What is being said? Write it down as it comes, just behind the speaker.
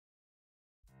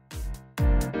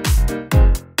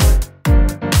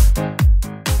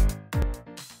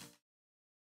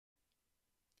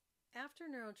After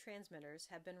neurotransmitters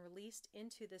have been released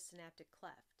into the synaptic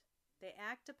cleft, they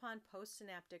act upon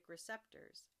postsynaptic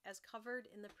receptors as covered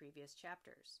in the previous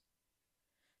chapters.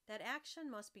 That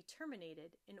action must be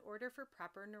terminated in order for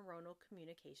proper neuronal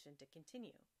communication to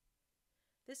continue.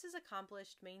 This is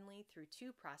accomplished mainly through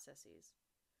two processes: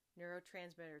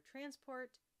 neurotransmitter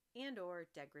transport and/or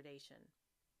degradation.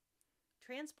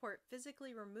 Transport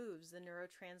physically removes the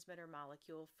neurotransmitter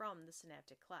molecule from the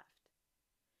synaptic cleft.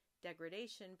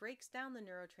 Degradation breaks down the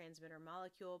neurotransmitter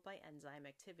molecule by enzyme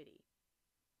activity.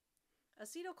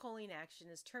 Acetylcholine action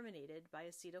is terminated by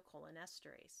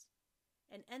acetylcholinesterase,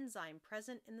 an enzyme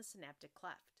present in the synaptic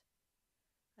cleft.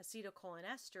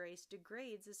 Acetylcholinesterase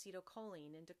degrades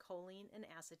acetylcholine into choline and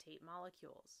acetate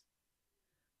molecules.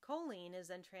 Choline is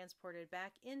then transported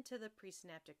back into the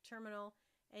presynaptic terminal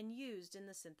and used in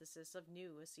the synthesis of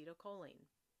new acetylcholine.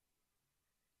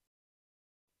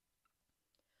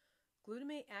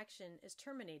 Glutamate action is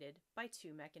terminated by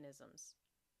two mechanisms.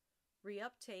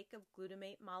 Reuptake of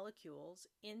glutamate molecules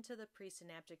into the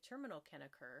presynaptic terminal can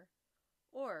occur,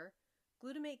 or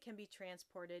glutamate can be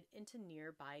transported into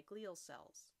nearby glial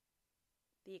cells.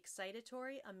 The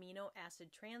excitatory amino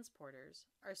acid transporters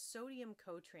are sodium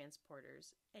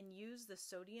cotransporters and use the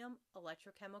sodium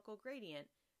electrochemical gradient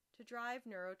to drive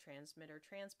neurotransmitter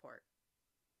transport.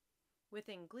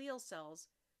 Within glial cells,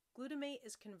 glutamate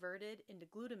is converted into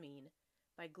glutamine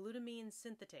by glutamine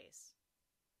synthetase.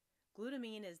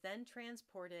 Glutamine is then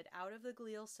transported out of the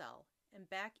glial cell and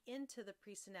back into the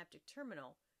presynaptic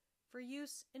terminal for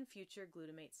use in future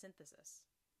glutamate synthesis.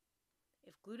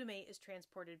 If glutamate is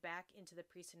transported back into the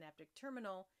presynaptic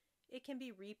terminal, it can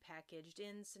be repackaged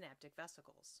in synaptic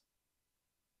vesicles.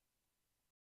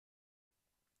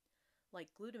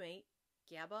 Like glutamate,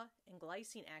 GABA and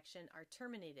glycine action are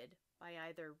terminated by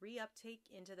either reuptake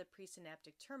into the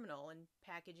presynaptic terminal and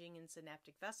packaging in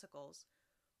synaptic vesicles,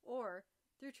 or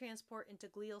through transport into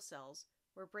glial cells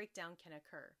where breakdown can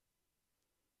occur.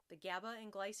 The GABA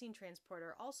and glycine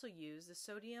transporter also use the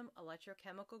sodium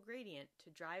electrochemical gradient to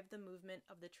drive the movement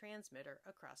of the transmitter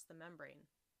across the membrane.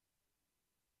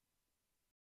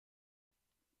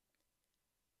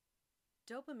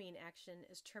 Dopamine action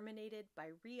is terminated by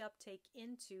reuptake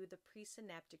into the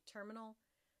presynaptic terminal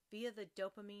via the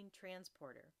dopamine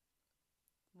transporter.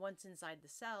 Once inside the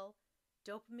cell,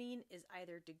 dopamine is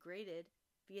either degraded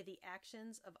via the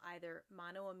actions of either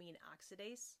monoamine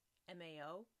oxidase,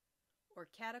 MAO, or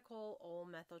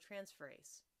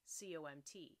catechol-O-methyltransferase,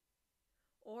 COMT,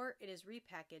 or it is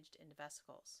repackaged into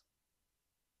vesicles.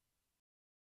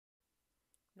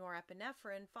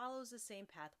 Norepinephrine follows the same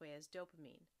pathway as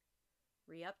dopamine.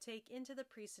 Reuptake into the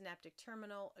presynaptic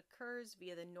terminal occurs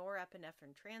via the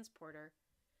norepinephrine transporter,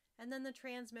 and then the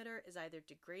transmitter is either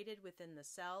degraded within the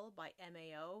cell by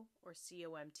MAO or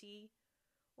COMT,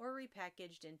 or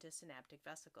repackaged into synaptic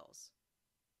vesicles.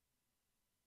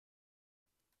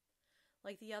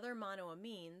 Like the other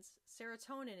monoamines,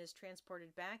 serotonin is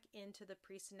transported back into the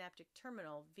presynaptic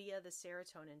terminal via the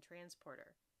serotonin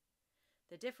transporter.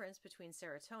 The difference between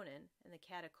serotonin and the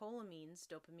catecholamines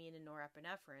dopamine and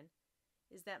norepinephrine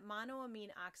is that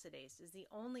monoamine oxidase is the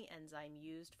only enzyme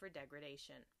used for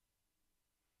degradation.